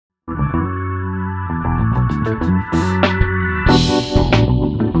What's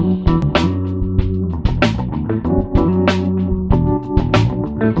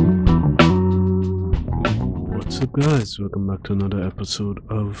up, guys? Welcome back to another episode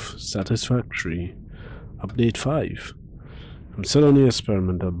of Satisfactory, Update 5. I'm still on the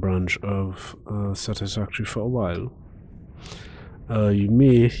experimental branch of Satisfactory for a while. You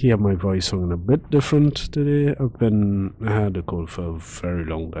may hear my voice sounding a bit different today. I had a cold for a very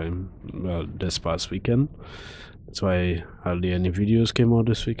long time. Well, this past weekend. That's why hardly any videos came out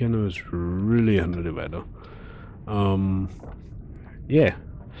this weekend. I was really under the weather. Yeah,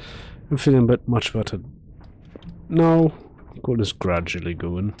 I'm feeling a bit much better now. Cold is gradually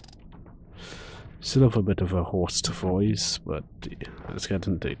going. Still have a bit of a hoarse voice, but yeah, let's get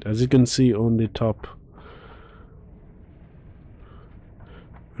into it. As you can see on the top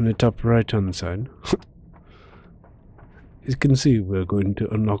right hand side, you can see we're going to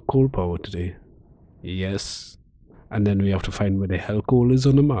unlock coal power today. Yes. And then we have to find where the hell coal is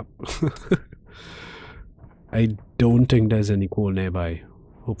on the map. I don't think there's any coal nearby.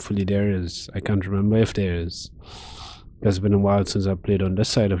 Hopefully there is. I can't remember if there is. It's been a while since I played on this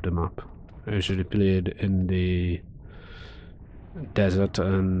side of the map. I usually played in the desert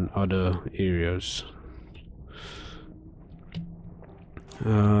and other areas.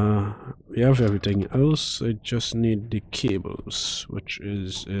 We have everything else. I just need the cables, which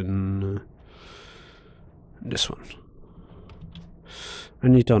is in this one. I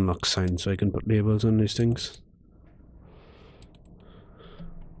need to unlock signs so I can put labels on these things.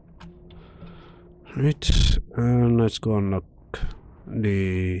 Right, and let's go unlock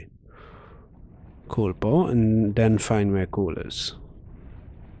the coal power and then find where coal is.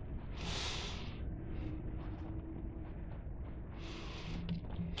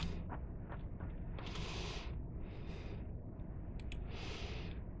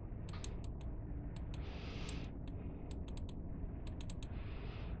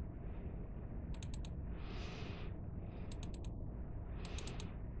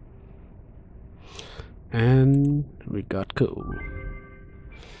 And we got coal.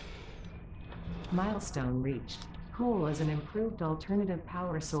 Milestone reached. Coal is an improved alternative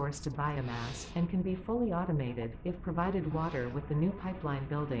power source to biomass and can be fully automated if provided water with the new pipeline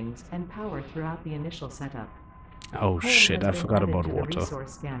buildings and power throughout the initial setup. Oh shit, I forgot about water.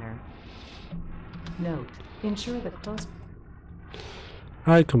 Resource scanner. Note: ensure the close.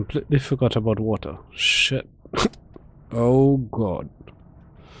 I completely forgot about water. Shit. Oh god.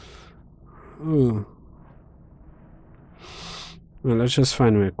 Well, let's just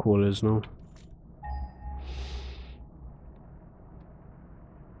find where coal is now.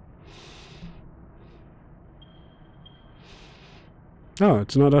 Oh,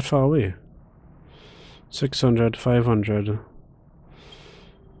 it's not that far away. 600, 500.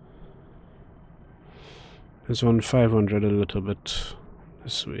 There's one 500 a little bit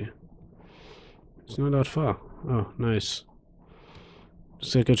this way. It's not that far. Oh, nice.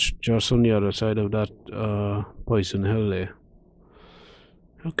 Looks like it's just on the other side of that poison hill there.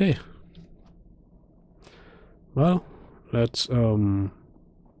 Okay. Well, let's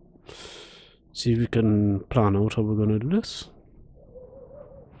see if we can plan out how we're gonna do this.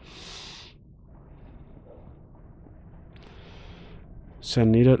 So I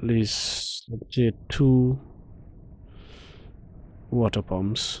need at least, let's say, 2 water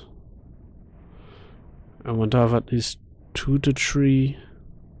pumps. I want to have at least 2 to 3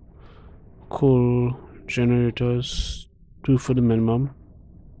 coal generators, 2 for the minimum.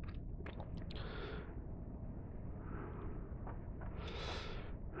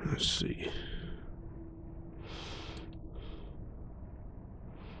 Let's see.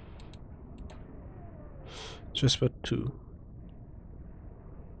 Just about 2.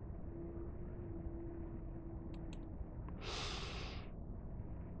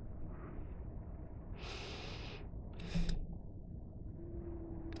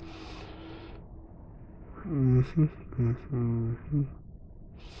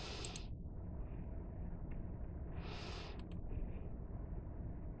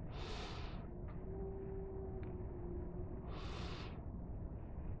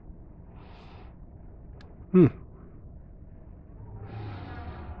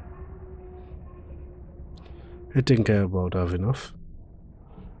 I think I about have enough.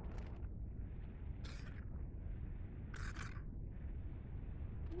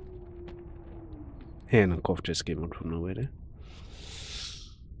 Hey, and a cough just came out from nowhere there.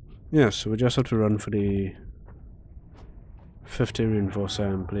 Yeah, so we just have to run for the 50 reinforced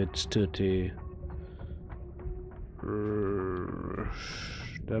iron plates, 30.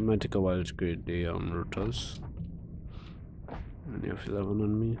 That might take a while to create the routers. And you have 11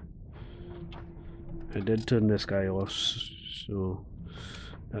 on me. I did turn this guy off so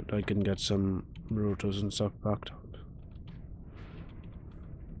that I can get some rotors and stuff backed up.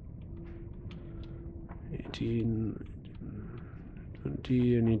 18,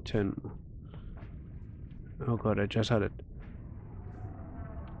 20, I need 10. Oh god, I just had it.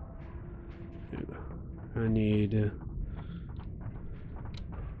 I need...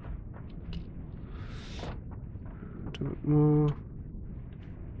 more.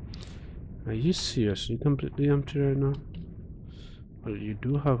 Are you seriously completely empty right now? Well, you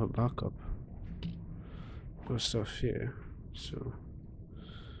do have a backup of stuff here, so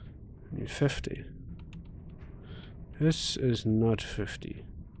I need 50. This is not 50.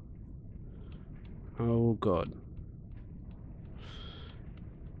 Oh god.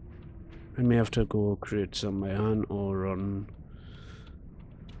 I may have to go create some by hand or run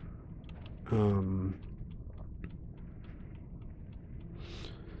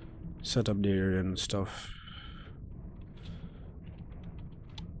set up the area and stuff.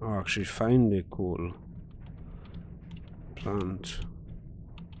 Or actually find a coal plant.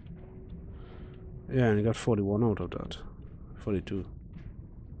 Yeah, and I got 41 out of that. 42.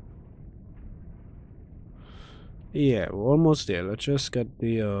 Yeah, we're almost there. Let's just get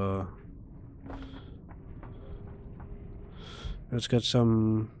the let's get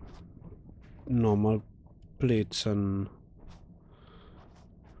some normal plates and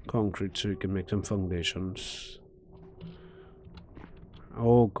concrete so we can make some foundations.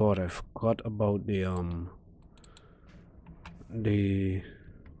 Oh god, I forgot about the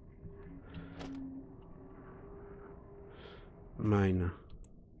mine.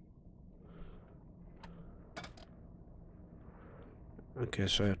 Okay,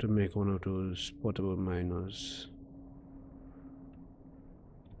 so I have to make one of those portable miners.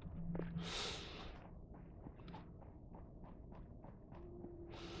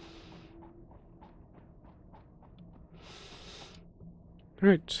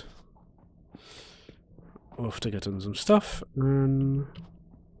 Right. Off to get in some stuff, and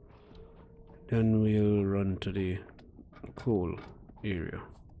then we'll run to the coal area.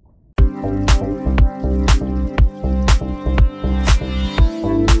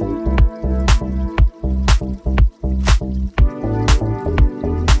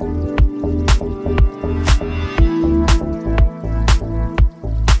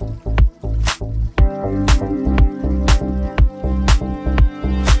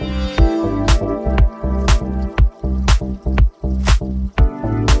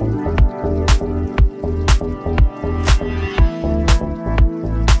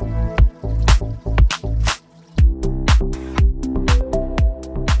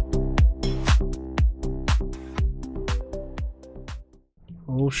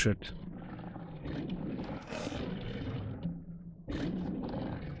 Oh shit.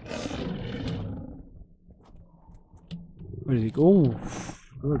 Where did he go?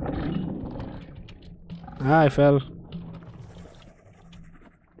 Oh, good. Ah, I fell.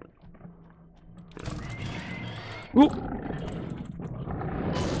 Ooh.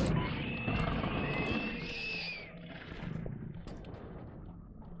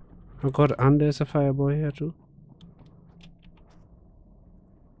 Oh god, and there's a fireboy here too.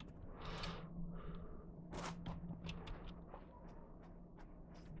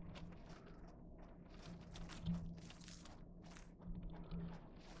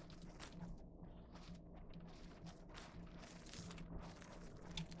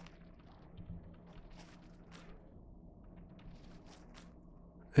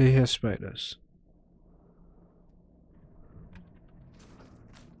 I hear spiders.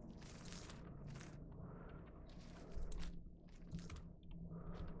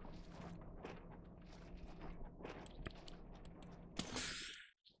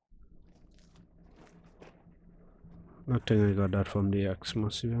 I think I got that from the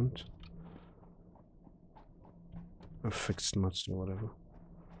Xmas event. A fixed nuts or whatever.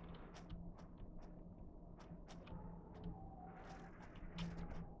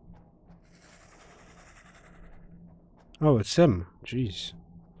 Oh, it's him. Jeez.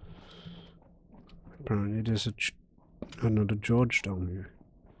 Apparently there's another George down here.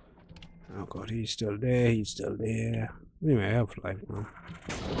 Oh god, he's still there, he's still there. Anyway, I have life now.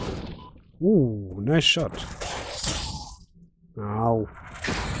 Ooh, nice shot. Ow.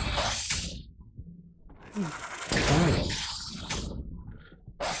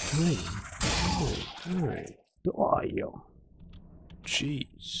 Die. Oh, yo.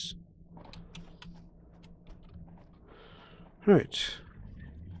 Jeez. Right.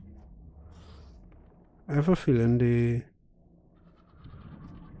 I have a feeling the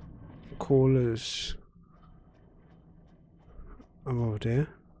coal is above there.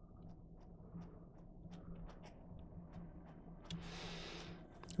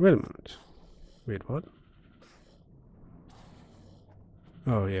 Wait a minute. Wait, what?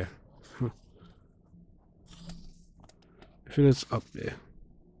 Oh, yeah. Huh. I feel it's up there.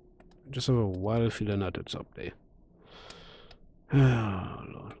 I just have a wild feeling that it's up there. Oh,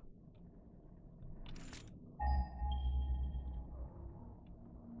 Lord.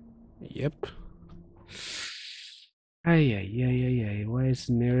 Yep. Ay, ay, ay, ay, ay. Why is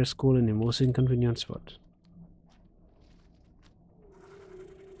the nearest school in the most inconvenient spot?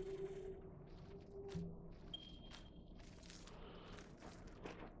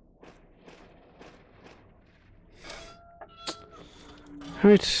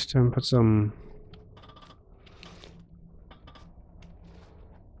 Right, time to put some...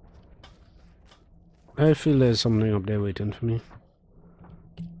 I feel there's something up there waiting for me.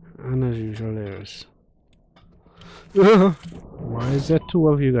 And as usual, there is. Why is there two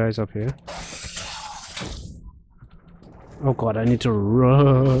of you guys up here? Oh god, I need to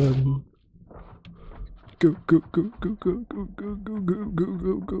run. Go, go, go, go, go, go, go, go, go, go,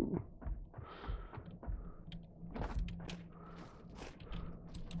 go, go.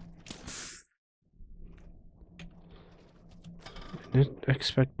 I didn't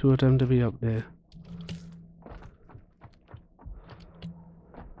expect two of them to be up there.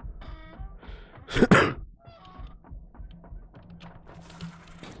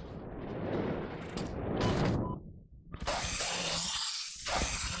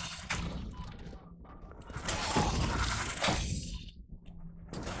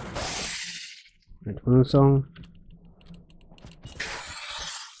 Right, one song.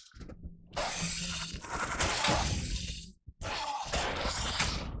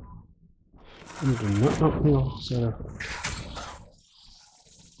 You do not knock me off, sir.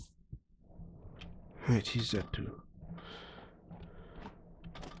 Right, he's dead too.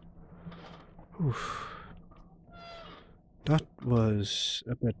 Oof. That was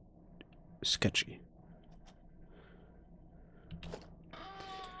a bit sketchy.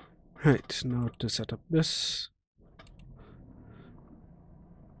 Right, now to set up this.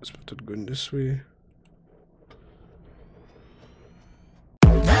 Let's put it going this way.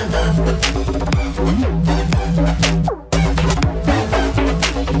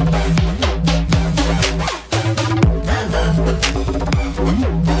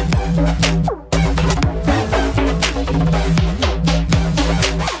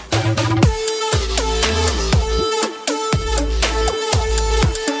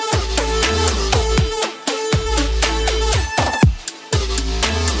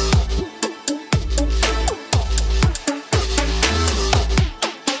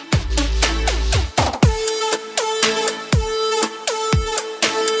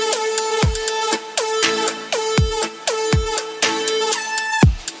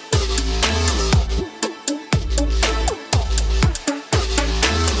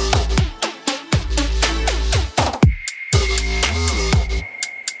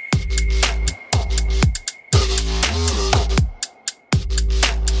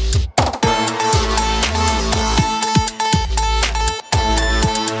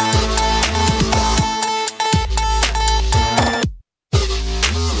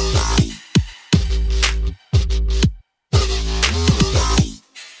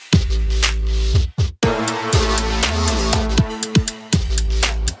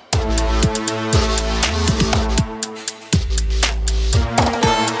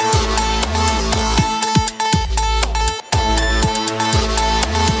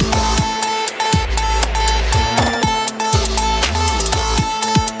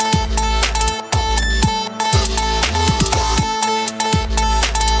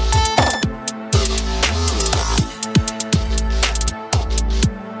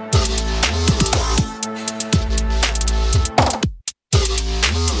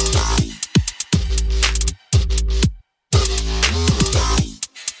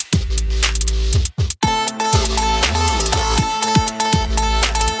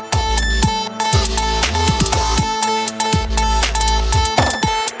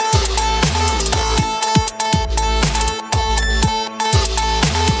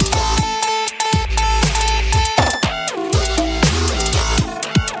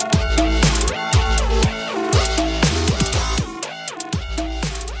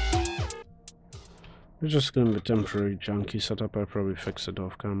 It's just gonna be temporary junky setup. I probably fix it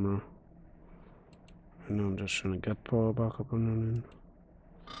off camera. I know I'm just trying to get power back up and running.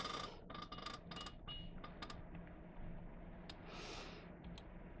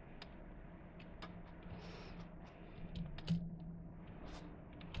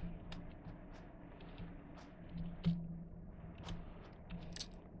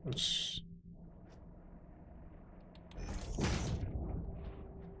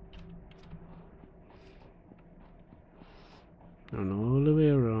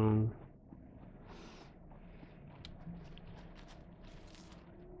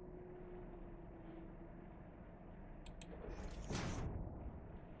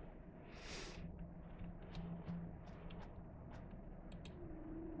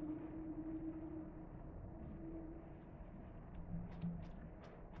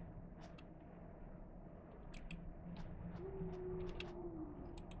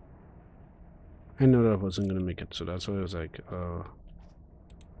 I know that I wasn't gonna make it, so that's why I was like,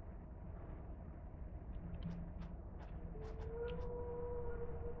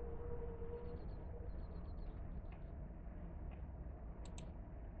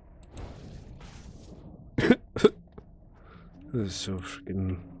 this is so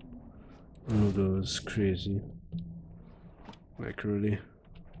freaking noodles crazy. Like, really?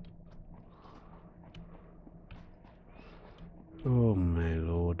 Oh my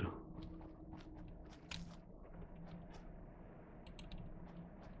lord.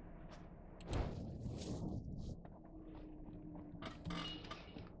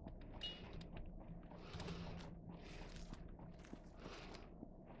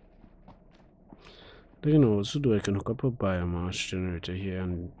 You know, also do I can hook up a biomass generator here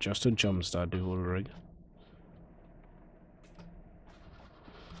and just to jumpstart the whole rig.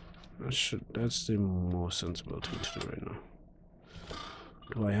 That's the most sensible thing to do right now.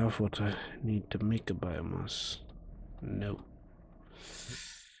 Do I have what I need to make a biomass? No.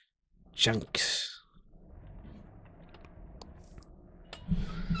 Junk.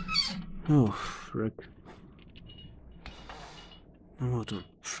 Oh, frick. I'm out of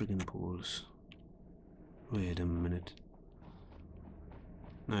friggin' poles. Wait a minute.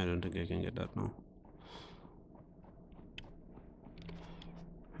 I don't think I can get that now.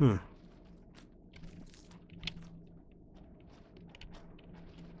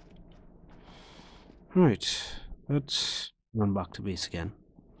 Right, let's run back to base again.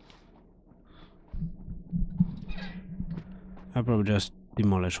 I'll probably just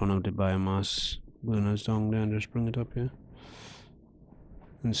demolish one of the biomass burners down there and just bring it up here.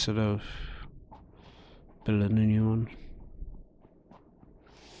 Instead of building a new one.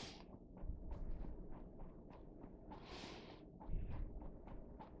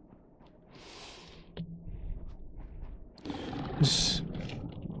 This...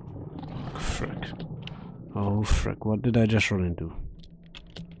 frick. Oh frick, what did I just run into?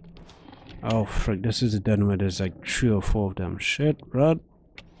 Oh frick, this is the den where there's like 3 or 4 of them. Shit, run!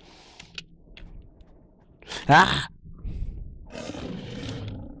 Ah!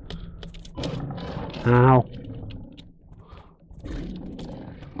 Ow!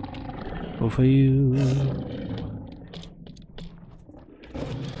 Go for you.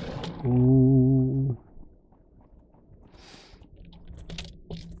 Ooh.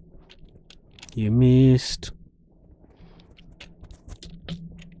 You missed.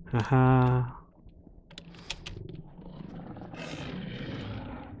 Haha.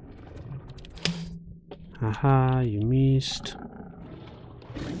 Haha, you missed.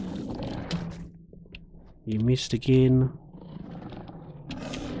 You missed again.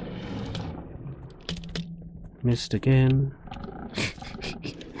 Missed again.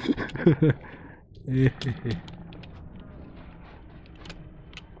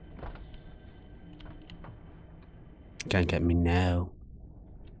 Can't get me now.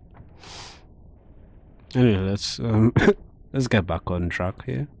 Anyway, let's let's get back on track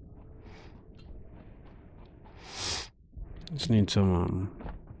here. Just need some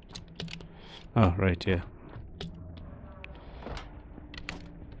oh right, yeah.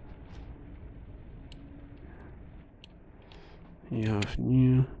 You have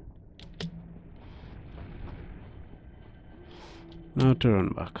new. Now to run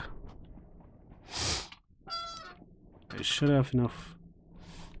back. I should have enough.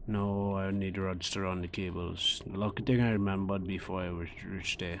 No, I need rods to run the cables. Lucky thing I remembered before I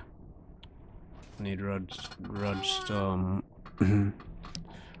reached there. I need rods to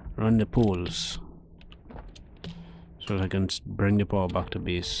run the poles so that I can bring the power back to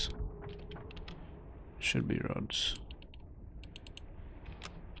base. Should be rods.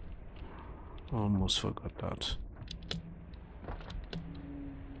 Almost forgot that.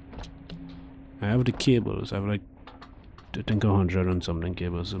 I have the cables. I have like I think 100 and something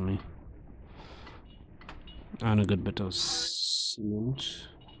cables with me. And a good bit of cement.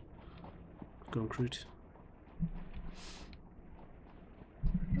 Concrete.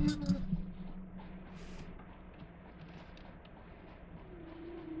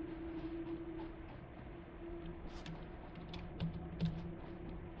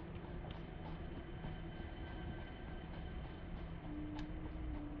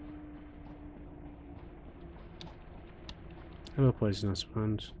 Hello, poisonous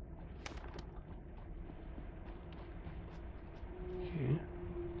plants. Okay.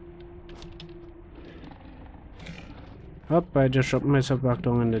 Up, I just shot myself back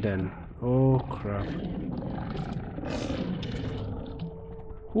down in the den. Oh crap.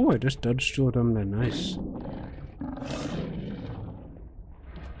 Oh, I just dodged two of them there, nice.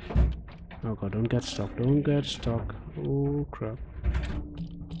 Oh god, don't get stuck, don't get stuck. Oh crap.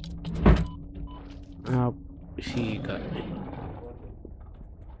 Oh, he got me.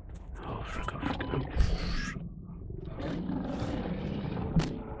 Oh, frick, oh, frick.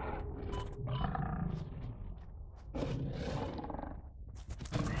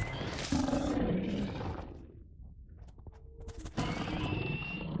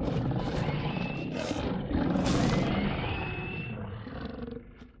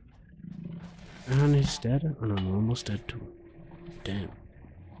 And he's dead, and I'm almost dead too. Damn.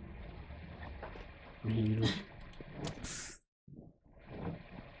 Heal.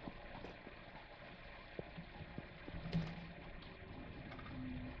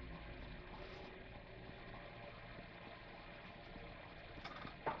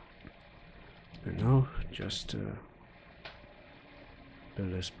 And now, just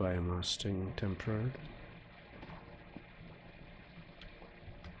build this biomass thing temporarily.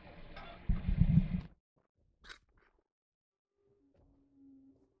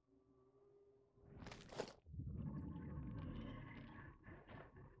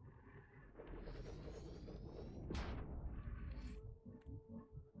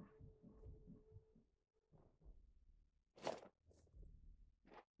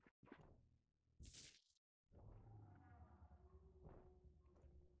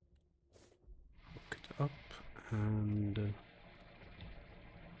 Hook it up and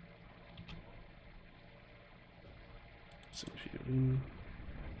some fueling.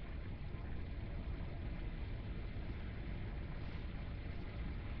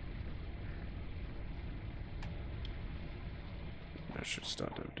 I should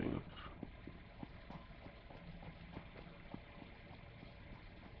start everything up.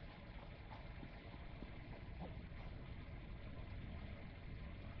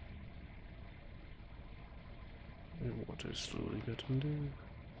 And water is slowly getting there.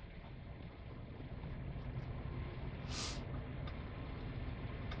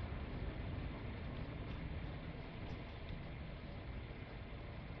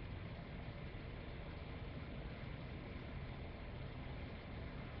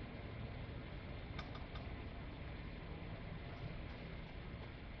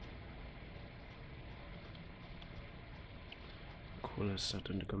 Coal is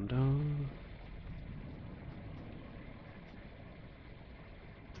starting to come down.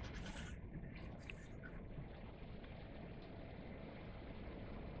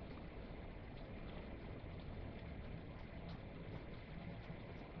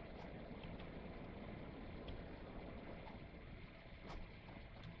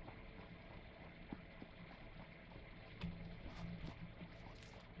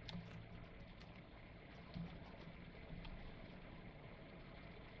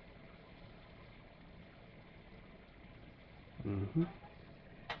 Mm-hmm.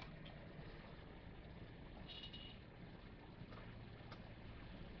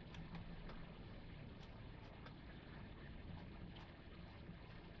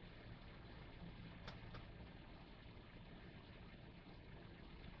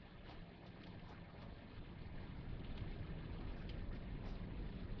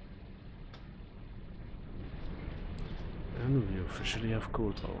 And we officially have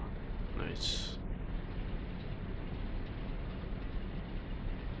coal power. Nice.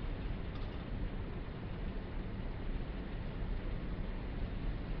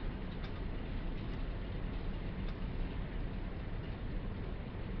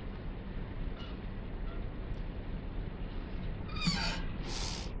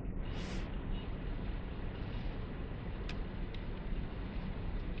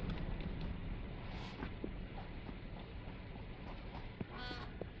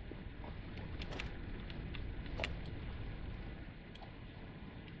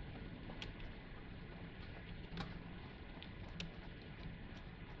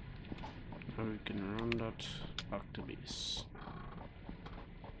 Now we can run that back to base.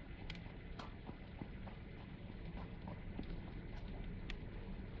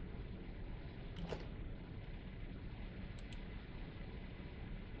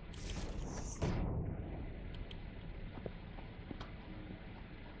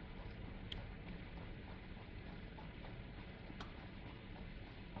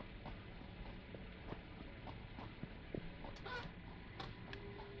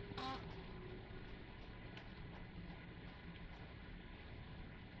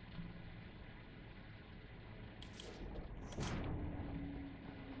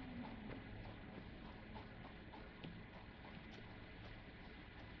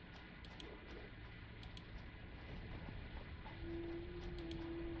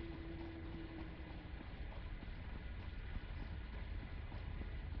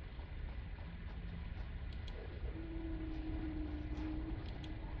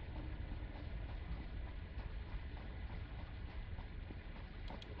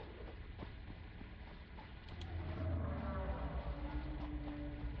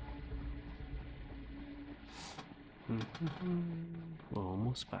 We're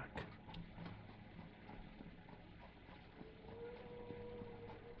almost back.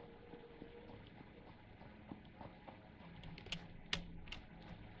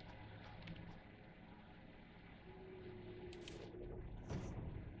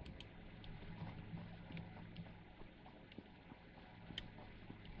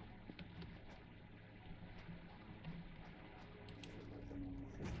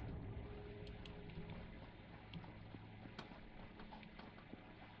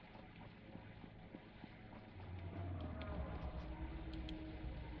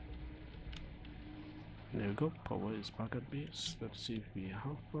 There we go, power is back at base. Let's see if we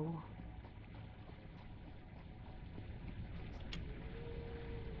have power.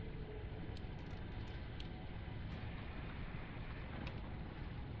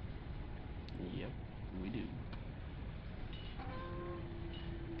 Yep, we do.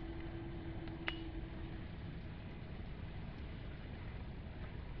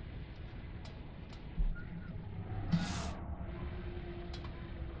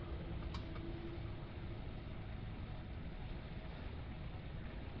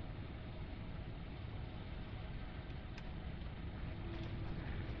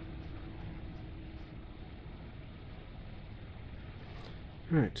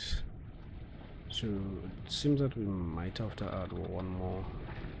 Right, so it seems that we might have to add one more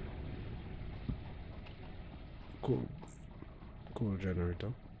coal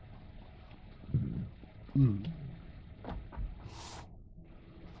generator.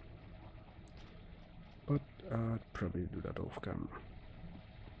 But I'd probably do that off camera.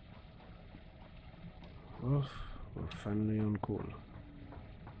 Oh, we're finally on coal.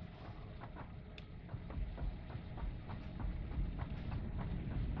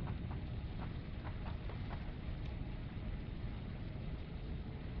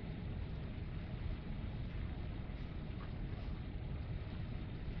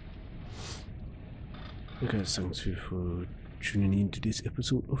 Okay, thanks you for tuning in to this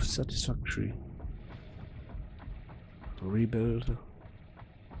episode of Satisfactory. Rebuild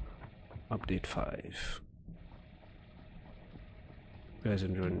Update 5. You guys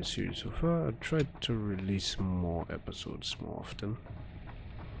enjoying the series so far? I tried to release more episodes more often.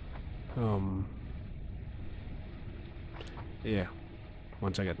 Yeah,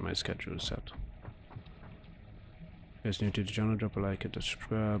 once I get my schedule set. If you're new to the channel, drop a like, hit the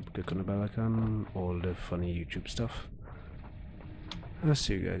subscribe, click on the bell icon, all the funny YouTube stuff. I'll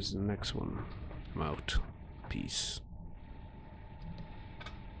see you guys in the next one. I'm out. Peace.